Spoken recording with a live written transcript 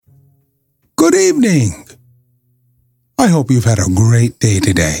Good evening. I hope you've had a great day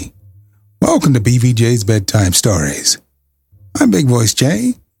today. Welcome to BVJ's Bedtime Stories. I'm Big Voice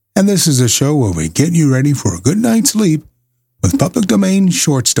Jay, and this is a show where we get you ready for a good night's sleep with public domain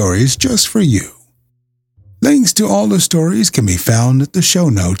short stories just for you. Links to all the stories can be found at the show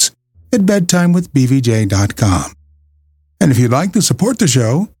notes at bedtimewithbvj.com. And if you'd like to support the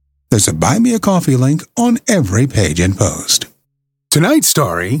show, there's a Buy Me a Coffee link on every page and post. Tonight's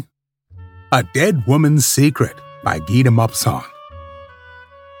story, A Dead Woman's Secret by Gita Mopsong.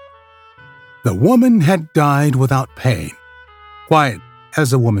 The woman had died without pain, quiet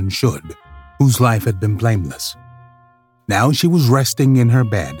as a woman should, whose life had been blameless. Now she was resting in her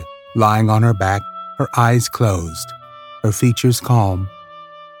bed, lying on her back, her eyes closed, her features calm,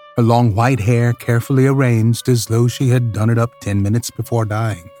 her long white hair carefully arranged as though she had done it up 10 minutes before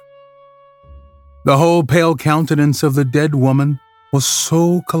dying. The whole pale countenance of the dead woman was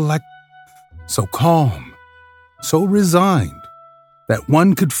so collected, so calm, so resigned, that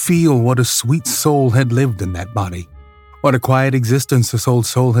one could feel what a sweet soul had lived in that body, what a quiet existence this old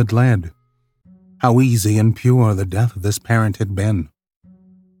soul had led, how easy and pure the death of this parent had been.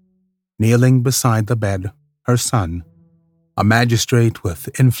 Kneeling beside the bed, her son, a magistrate with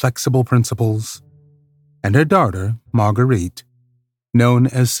inflexible principles, and her daughter, Marguerite, known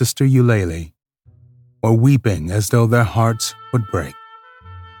as Sister Eulalie, were weeping as though their hearts would break.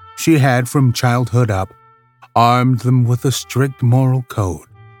 She had, from childhood up, armed them with a strict moral code,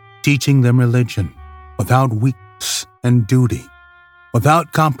 teaching them religion, without weakness and duty,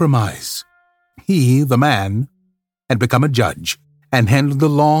 without compromise. He, the man, had become a judge and handled the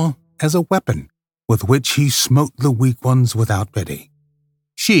law as a weapon with which he smote the weak ones without pity.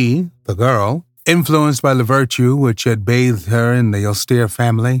 She, the girl, influenced by the virtue which had bathed her in the austere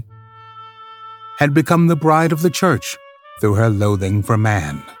family, had become the bride of the church through her loathing for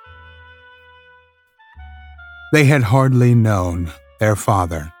man. They had hardly known their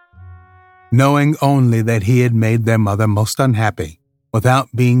father, knowing only that he had made their mother most unhappy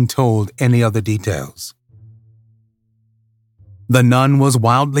without being told any other details. The nun was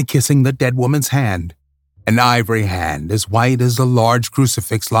wildly kissing the dead woman's hand, an ivory hand as white as a large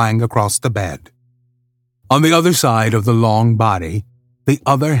crucifix lying across the bed. On the other side of the long body, the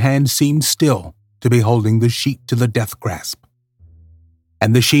other hand seemed still to be holding the sheet to the death grasp.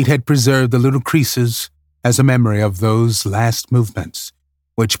 And the sheet had preserved the little creases as a memory of those last movements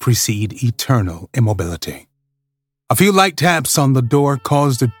which precede eternal immobility. A few light taps on the door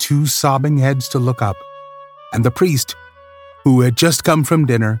caused the two sobbing heads to look up, and the priest, who had just come from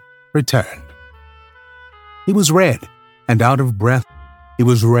dinner, returned. He was red and out of breath. He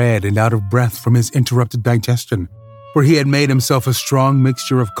was red and out of breath from his interrupted digestion, for he had made himself a strong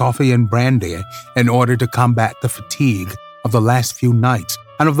mixture of coffee and brandy in order to combat the fatigue of the last few nights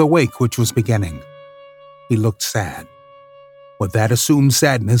and of the wake which was beginning. He looked sad, with that assumed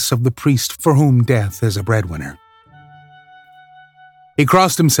sadness of the priest for whom death is a breadwinner. He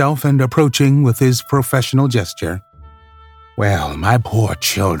crossed himself and, approaching with his professional gesture, "Well, my poor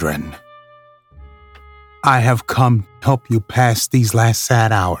children, I have come to help you pass these last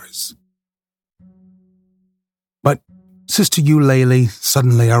sad hours." But Sister Eulalie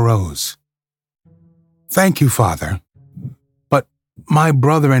suddenly arose. "Thank you, Father, but my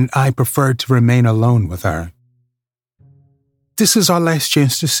brother and I prefer to remain alone with her. This is our last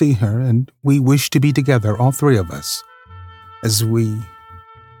chance to see her, and we wish to be together, all three of us, as we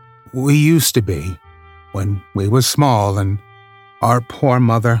used to be when we were small, and our poor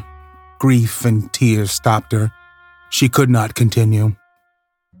mother, grief and tears stopped her. She could not continue."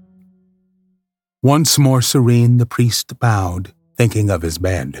 Once more serene, the priest bowed, thinking of his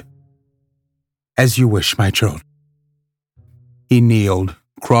bed. "As you wish, my children." He kneeled,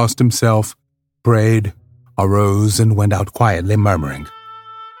 crossed himself, prayed, arose, and went out quietly, murmuring,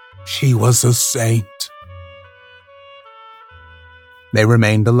 "She was a saint." They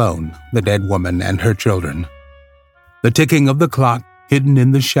remained alone, the dead woman and her children. The ticking of the clock, hidden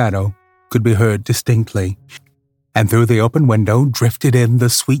in the shadow, could be heard distinctly, and through the open window drifted in the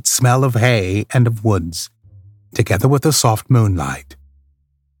sweet smell of hay and of woods, together with the soft moonlight.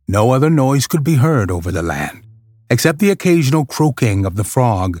 No other noise could be heard over the land, except the occasional croaking of the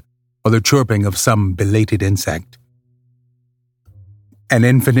frog or the chirping of some belated insect. An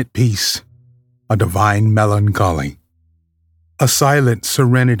infinite peace, a divine melancholy, a silent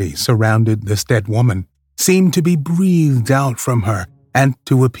serenity surrounded this dead woman, seemed to be breathed out from her and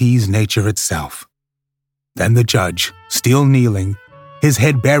to appease nature itself. Then the judge, still kneeling, his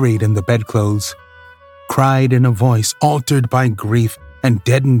head buried in the bedclothes, cried in a voice altered by grief and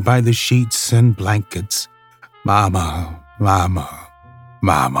deadened by the sheets and blankets, "Mama, Mama,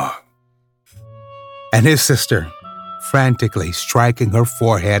 Mama." and his sister, frantically striking her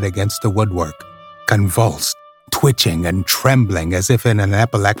forehead against the woodwork, convulsed, twitching and trembling as if in an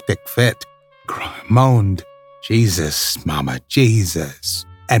epileptic fit, moaned, "Jesus, Mama, Jesus,"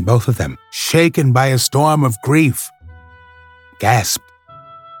 and both of them, shaken by a storm of grief, gasped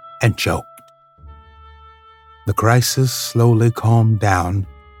and choked. The crisis slowly calmed down,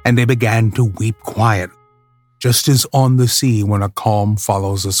 and they began to weep quietly, just as on the sea when a calm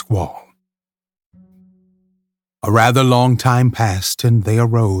follows a squall. A rather long time passed, and they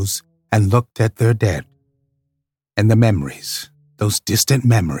arose and looked at their dead. And the memories, those distant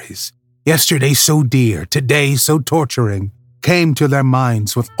memories, yesterday so dear, today so torturing, came to their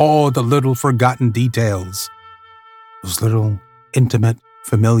minds with all the little forgotten details. Those little, intimate,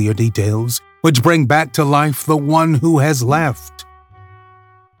 familiar details which bring back to life the one who has left.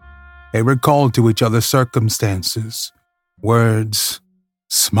 They recalled to each other circumstances, words,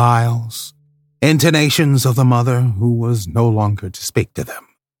 smiles, intonations of the mother who was no longer to speak to them.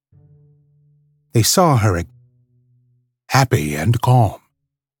 They saw her happy and calm.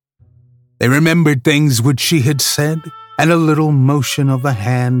 They remembered things which she had said, and a little motion of the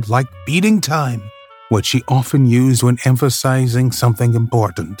hand like beating time, which she often used when emphasizing something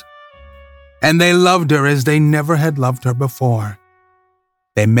important. And they loved her as they never had loved her before.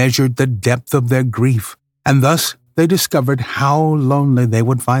 They measured the depth of their grief, and thus they discovered how lonely they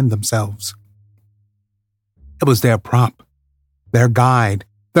would find themselves. It was their prop, their guide,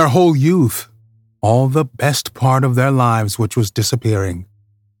 their whole youth, all the best part of their lives which was disappearing.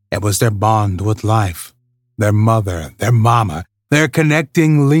 It was their bond with life, their mother, their mama, their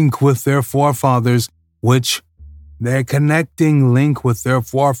connecting link with their forefathers, which they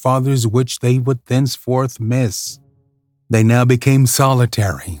would thenceforth miss. They now became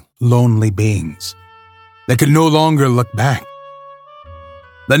solitary, lonely beings. They could no longer look back.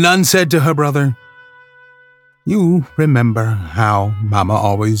 The nun said to her brother, "You remember how Mama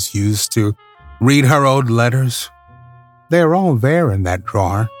always used to read her old letters? They're all there in that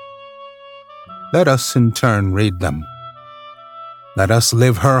drawer. Let us in turn read them. Let us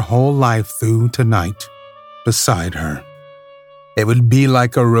live her whole life through tonight beside her. It would be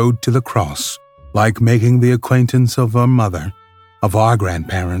like a road to the cross, like making the acquaintance of our mother, of our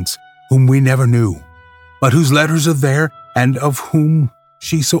grandparents, whom we never knew, but whose letters are there and of whom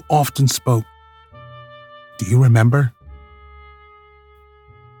she so often spoke. Do you remember?"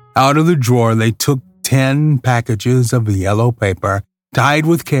 Out of the drawer they took 10 packages of yellow paper, tied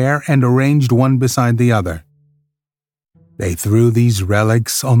with care and arranged one beside the other. They threw these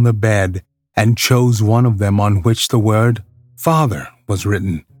relics on the bed and chose one of them on which the word "Father" was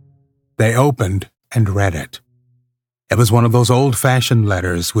written. They opened and read it. It was one of those old-fashioned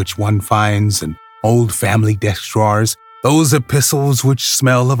letters which one finds in old family desk drawers, those epistles which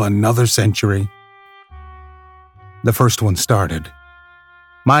smell of another century. The first one started,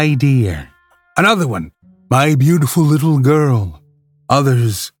 "My dear." Another one, "My beautiful little girl."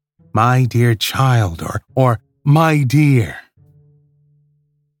 Others, "My dear child," or "My dear."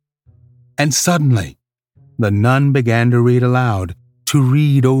 And suddenly, the nun began to read aloud, to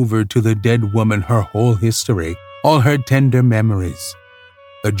read over to the dead woman her whole history, all her tender memories.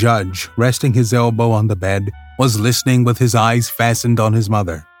 The judge, resting his elbow on the bed, was listening with his eyes fastened on his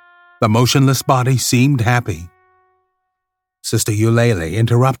mother. The motionless body seemed happy. Sister Eulalie,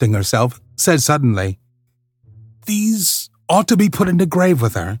 interrupting herself, said suddenly, "These ought to be put in the grave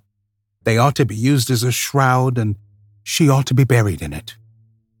with her. They ought to be used as a shroud, and she ought to be buried in it."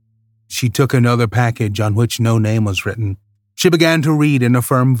 She took another package on which no name was written. She began to read in a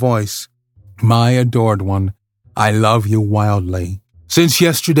firm voice, "My adored one, I love you wildly. Since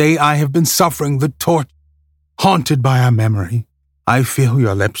yesterday I have been suffering the torture, haunted by our memory. I feel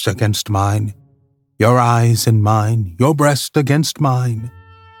your lips against mine, your eyes in mine, your breast against mine.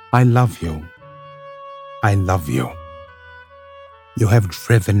 I love you. I love you. You have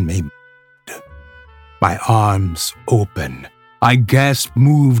driven me mad. My arms open. I gasp,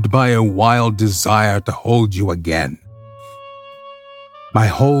 moved by a wild desire to hold you again. My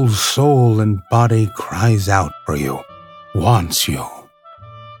whole soul and body cries out for you, wants you.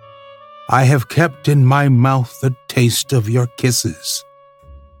 I have kept in my mouth the taste of your kisses."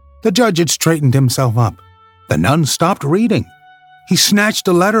 The judge had straightened himself up. The nun stopped reading. He snatched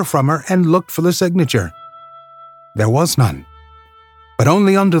a letter from her and looked for the signature. There was none, but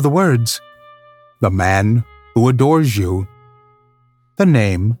only under the words, "The man who adores you," the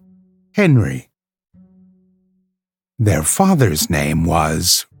name Henry. Their father's name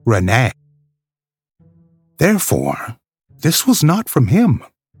was René. Therefore, this was not from him.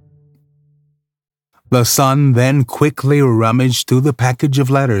 The son then quickly rummaged through the package of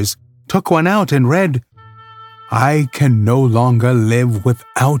letters took one out and read, "I can no longer live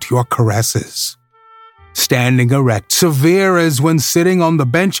without your caresses." Standing erect, severe as when sitting on the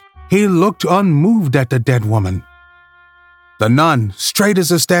bench, he looked unmoved at the dead woman. The nun, straight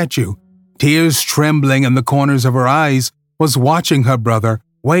as a statue, tears trembling in the corners of her eyes, was watching her brother,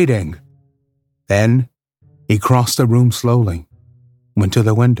 waiting. Then he crossed the room slowly, went to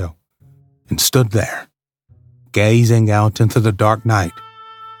the window, and stood there, gazing out into the dark night.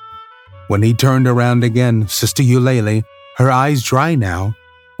 When he turned around again, Sister Eulalie, her eyes dry now,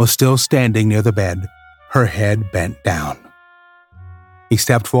 was still standing near the bed, her head bent down. He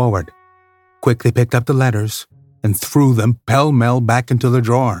stepped forward, quickly picked up the letters, and threw them pell-mell back into the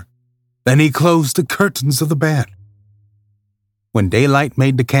drawer. Then he closed the curtains of the bed. When daylight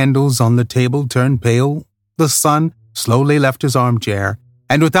made the candles on the table turn pale, the son slowly left his armchair,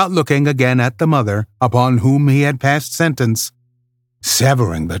 and without looking again at the mother upon whom he had passed sentence,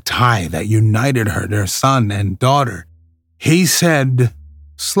 severing the tie that united her, their son and daughter, he said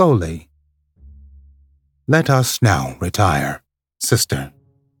slowly, "Let us now retire, sister.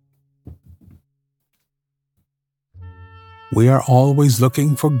 We are always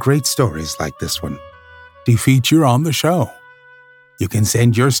looking for great stories like this one to feature on the show. You can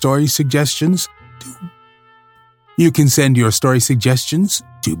send your story suggestions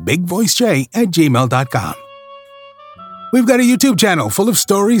to bigvoicej@gmail.com. We've got a YouTube channel full of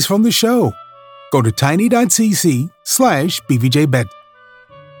stories from the show. Go to tiny.cc/bvjbed.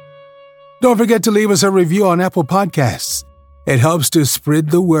 Don't forget to leave us a review on Apple Podcasts. It helps to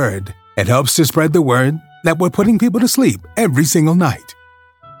spread the word. That we're putting people to sleep every single night.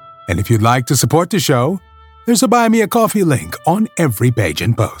 And if you'd like to support the show, there's a Buy Me a Coffee link on every page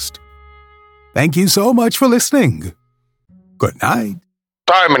and post. Thank you so much for listening. Good night.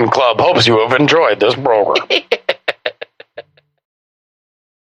 Diamond Club hopes you have enjoyed this program.